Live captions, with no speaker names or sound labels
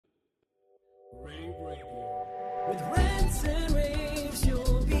With rants and raves,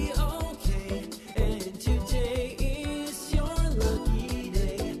 you'll be okay. And today is your lucky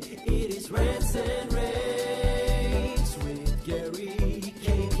day. It is Rants and Raves with Gary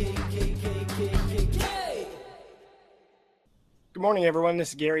K. Good morning, everyone. This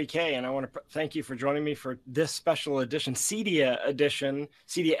is Gary K, and I want to thank you for joining me for this special edition, CEDIA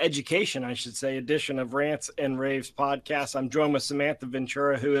Education, I should say, edition of Rants and Raves podcast. I'm joined with Samantha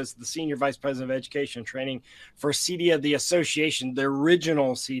Ventura, who is the Senior Vice President of Education and Training for CEDIA, the association, the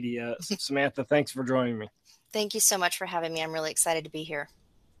original CEDIA. Samantha, thanks for joining me. Thank you so much for having me. I'm really excited to be here.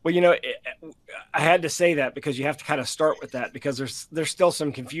 Well, I had to say that because you have to kind of start with that because there's still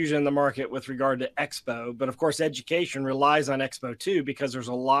some confusion in the market with regard to Expo. But of course, education relies on Expo too, because there's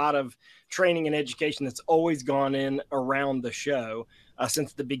a lot of training and education that's always gone in around the show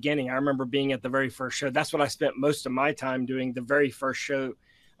since the beginning. I remember being at the very first show. That's what I spent most of my time doing. The very first show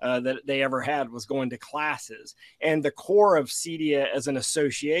that they ever had was going to classes. And the core of CEDIA as an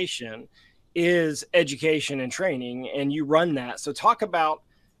association is education and training, and you run that. So talk about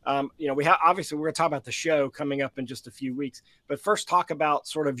obviously we're going to talk about the show coming up in just a few weeks, but first talk about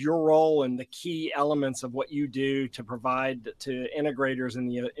sort of your role and the key elements of what you do to provide to integrators in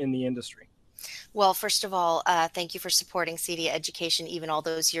the industry. Well, first of all, thank you for supporting CEDIA education even all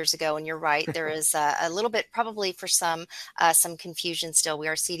those years ago. And you're right, there is a little bit probably for some confusion still. We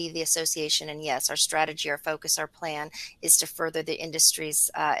are CEDIA, the association, and yes, our strategy, our focus, our plan is to further the industry's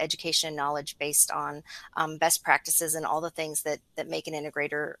education and knowledge based on best practices and all the things that make an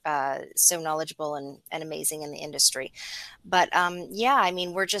integrator so knowledgeable and amazing in the industry. But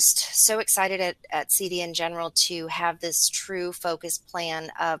we're just so excited at CEDIA in general to have this true focused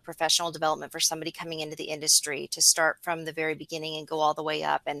plan of professional development for somebody coming into the industry, to start from the very beginning and go all the way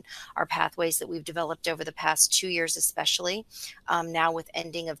up. And our pathways that we've developed over the past 2 years, especially now with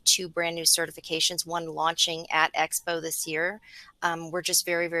ending of 2 brand new certifications, one launching at Expo this year. We're just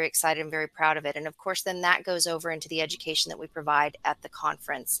very, very excited and very proud of it. And of course, then that goes over into the education that we provide at the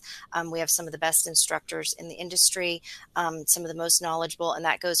conference. We have some of the best instructors in the industry, some of the most knowledgeable, and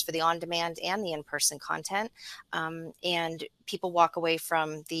that goes for the on-demand and the in-person content. And people walk away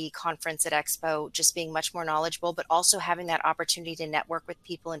from the conference at Expo just being much more knowledgeable, but also having that opportunity to network with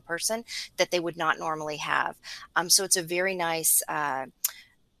people in person that they would not normally have. So it's a very nice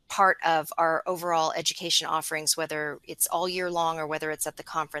part of our overall education offerings, whether it's all year long or whether it's at the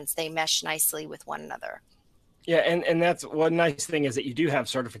conference. They mesh nicely with one another. Yeah, and that's one nice thing is that you do have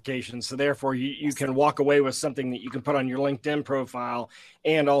certifications. So therefore, you can walk away with something that you can put on your LinkedIn profile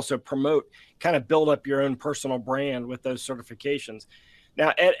and also promote, kind of build up your own personal brand with those certifications.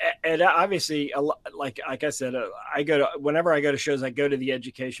 Now, obviously, like I said, whenever I go to shows, I go to the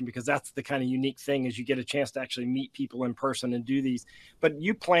education because that's the kind of unique thing is you get a chance to actually meet people in person and do these. But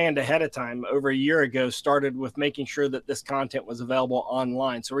you planned ahead of time over a year ago, started with making sure that this content was available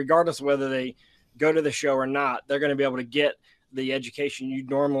online. So regardless of whether they go to the show or not, they're going to be able to get the education you'd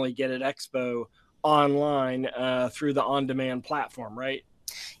normally get at Expo online through the on-demand platform, right?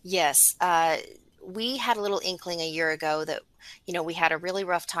 Yes. We had a little inkling a year ago that, we had a really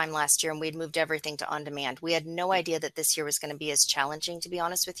rough time last year and we'd moved everything to on demand. We had no idea that this year was going to be as challenging, to be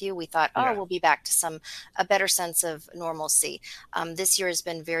honest with you. We thought, we'll be back to a better sense of normalcy. This year has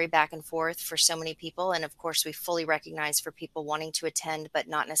been very back and forth for so many people. And of course, we fully recognize for people wanting to attend, but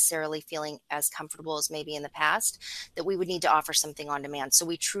not necessarily feeling as comfortable as maybe in the past, that we would need to offer something on demand. So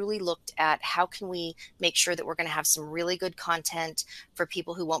we truly looked at how can we make sure that we're going to have some really good content for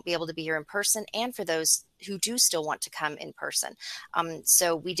people who won't be able to be here in person and for those who do still want to come in person.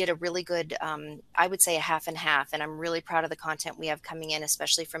 So we did a really good, I would say a half and half, and I'm really proud of the content we have coming in,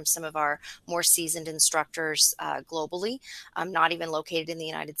 especially from some of our more seasoned instructors globally, not even located in the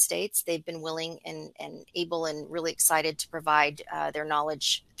United States. They've been willing and able and really excited to provide their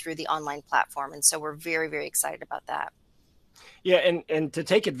knowledge through the online platform. And so we're very, very excited about that. Yeah, and to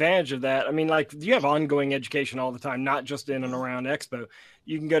take advantage of that, I mean, like you have ongoing education all the time, not just in and around Expo.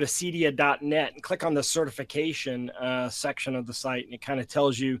 You can go to cedia.net and click on the certification section of the site, and it kind of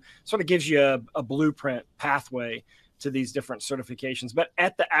tells you, sort of gives you a blueprint pathway to these different certifications. But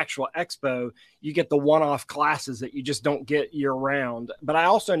at the actual Expo, you get the one-off classes that you just don't get year round. But I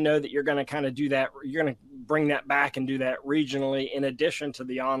also know that you're going to kind of do that. You're going to bring that back and do that regionally in addition to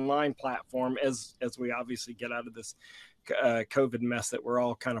the online platform as we obviously get out of this COVID mess that we're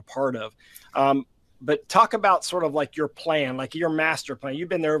all kind of part of. But talk about sort of like your plan, like your master plan. You've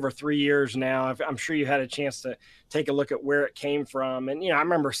been there over 3 years now. I'm sure you had a chance to take a look at where it came from. And, I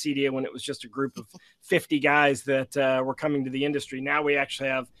remember CEDIA when it was just a group of 50 guys that were coming to the industry. Now we actually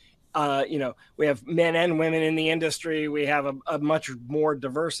have we have men and women in the industry. We have a much more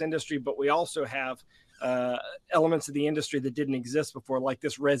diverse industry, but we also have elements of the industry that didn't exist before, like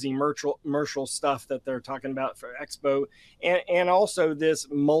this commercial stuff that they're talking about for Expo, and also this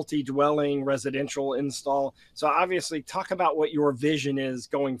multi-dwelling residential install. So obviously, talk about what your vision is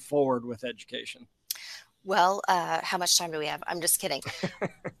going forward with education. Well, how much time do we have? I'm just kidding.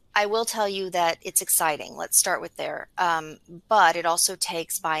 I will tell you that it's exciting. Let's start with there. But it also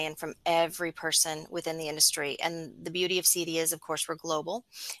takes buy-in from every person within the industry. And the beauty of CEDIA is, of course, we're global.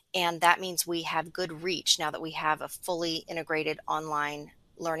 And that means we have good reach now that we have a fully integrated online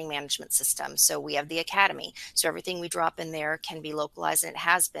learning management system. So we have the academy. So everything we drop in there can be localized, and it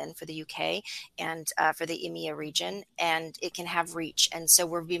has been for the UK and for the EMEA region, and it can have reach. And so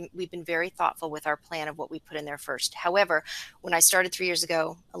we've been very thoughtful with our plan of what we put in there first. However, when I started 3 years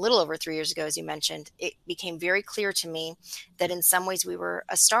ago, a little over 3 years ago, as you mentioned, it became very clear to me that in some ways we were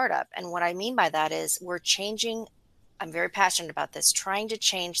a startup. And what I mean by that is we're changing. I'm very passionate about this, trying to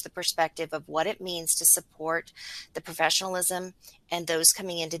change the perspective of what it means to support the professionalism and those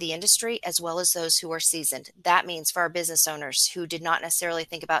coming into the industry, as well as those who are seasoned. That means for our business owners who did not necessarily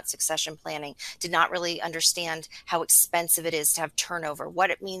think about succession planning, did not really understand how expensive it is to have turnover,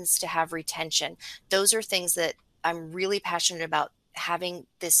 what it means to have retention. Those are things that I'm really passionate about, having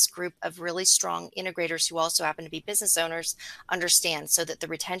this group of really strong integrators who also happen to be business owners understand, so that the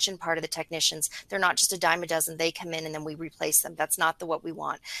retention part of the technicians, they're not just a dime a dozen. They come in and then we replace them. That's not what we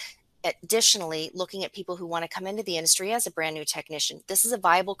want. Additionally, looking at people who want to come into the industry as a brand new technician, this is a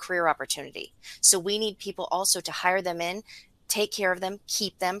viable career opportunity. So we need people also to hire them in, take care of them,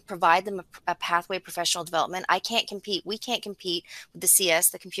 keep them, provide them a pathway of professional development. We can't compete with the CS,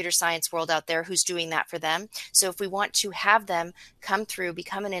 the computer science world out there, who's doing that for them. So if we want to have them come through,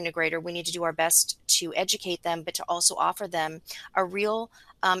 become an integrator, we need to do our best to educate them, but to also offer them a real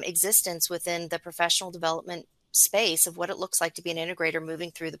existence within the professional development space of what it looks like to be an integrator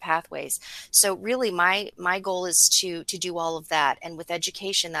moving through the pathways. So really my goal is to do all of that. And with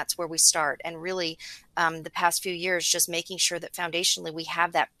education, that's where we start. And really the past few years, just making sure that foundationally we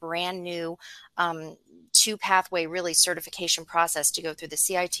have that brand new two pathway really certification process to go through the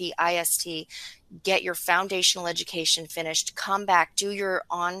CIT, IST, get your foundational education finished, come back, do your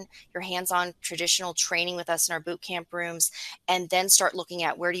hands-on traditional training with us in our boot camp rooms, and then start looking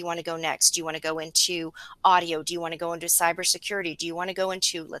at where do you want to go next? Do you want to go into audio? Do you want to go into cybersecurity? Do you want to go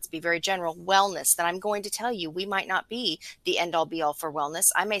into, let's be very general, wellness? That I'm going to tell you, we might not be the end-all be-all for wellness.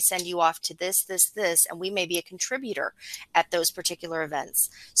 I may send you off to this, and we may be a contributor at those particular events.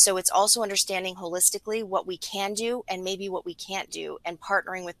 So it's also understanding holistically what we can do and maybe what we can't do, and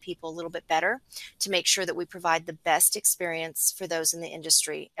partnering with people a little bit better to make sure that we provide the best experience for those in the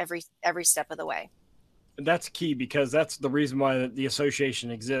industry every step of the way. That's key, because that's the reason why the association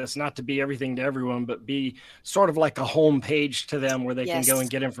exists, not to be everything to everyone, but be sort of like a home page to them where they can go and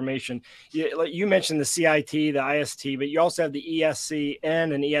get information. You mentioned the CIT, the IST, but you also have the ESCN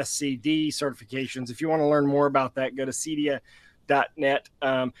and ESCD certifications. If you want to learn more about that, go to CEDIA.net.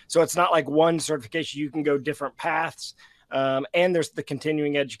 So it's not like one certification. You can go different paths. And there's the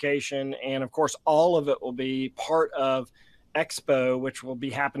continuing education. And of course, all of it will be part of Expo, which will be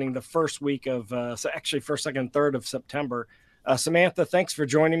happening the first week of, first, second, third of September. Samantha, thanks for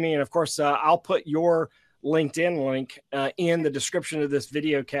joining me. And of course, I'll put your LinkedIn link in the description of this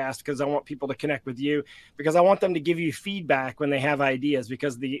video cast, because I want people to connect with you, because I want them to give you feedback when they have ideas,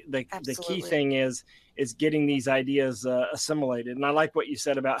 because the key thing is getting these ideas assimilated. And I like what you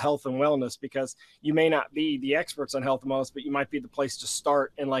said about health and wellness, because you may not be the experts on health and wellness, but you might be the place to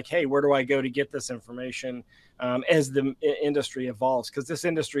start. And like, hey, where do I go to get this information as the industry evolves? Because this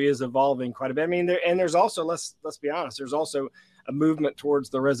industry is evolving quite a bit. I mean, there's also, let's be honest, there's also a movement towards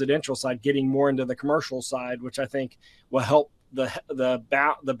the residential side, getting more into the commercial side, which I think will help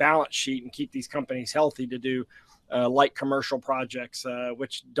the balance sheet and keep these companies healthy to do light commercial projects,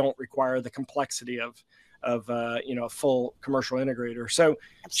 which don't require the complexity of a full commercial integrator. So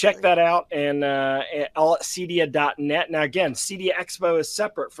check that out, and all at CEDIA.net. Now, again, CEDIA Expo is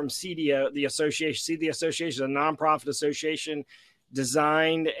separate from CEDIA, the association. CEDIA Association is a nonprofit association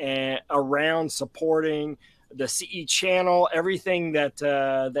designed around supporting the CE channel, everything that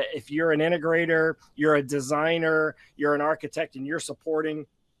if you're an integrator, you're a designer, you're an architect, and you're supporting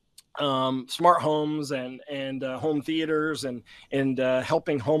smart homes and home theaters and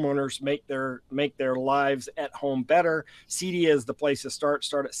helping homeowners make their lives at home better. CEDIA is the place to start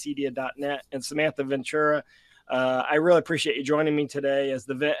at CEDIA.net. And Samantha Ventura, I really appreciate you joining me today as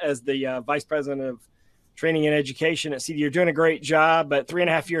the Vice President of Training and Education at CEDIA. You're doing a great job, but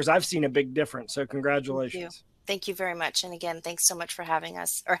 3.5 years, I've seen a big difference. So congratulations. Thank you very much. And again, thanks so much for having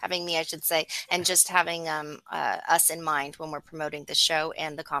us, or having me, I should say, and just having us in mind when we're promoting the show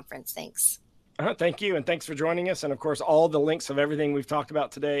and the conference. Thanks. Thank you, and thanks for joining us. And of course, all the links of everything we've talked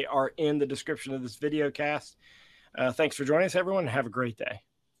about today are in the description of this video cast. Thanks for joining us, everyone. Have a great day.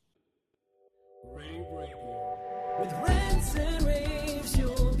 Rave Radio. With rants and raves,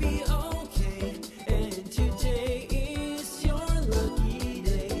 you'll be okay. And today is your lucky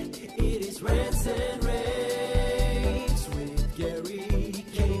day. It is rants and raves.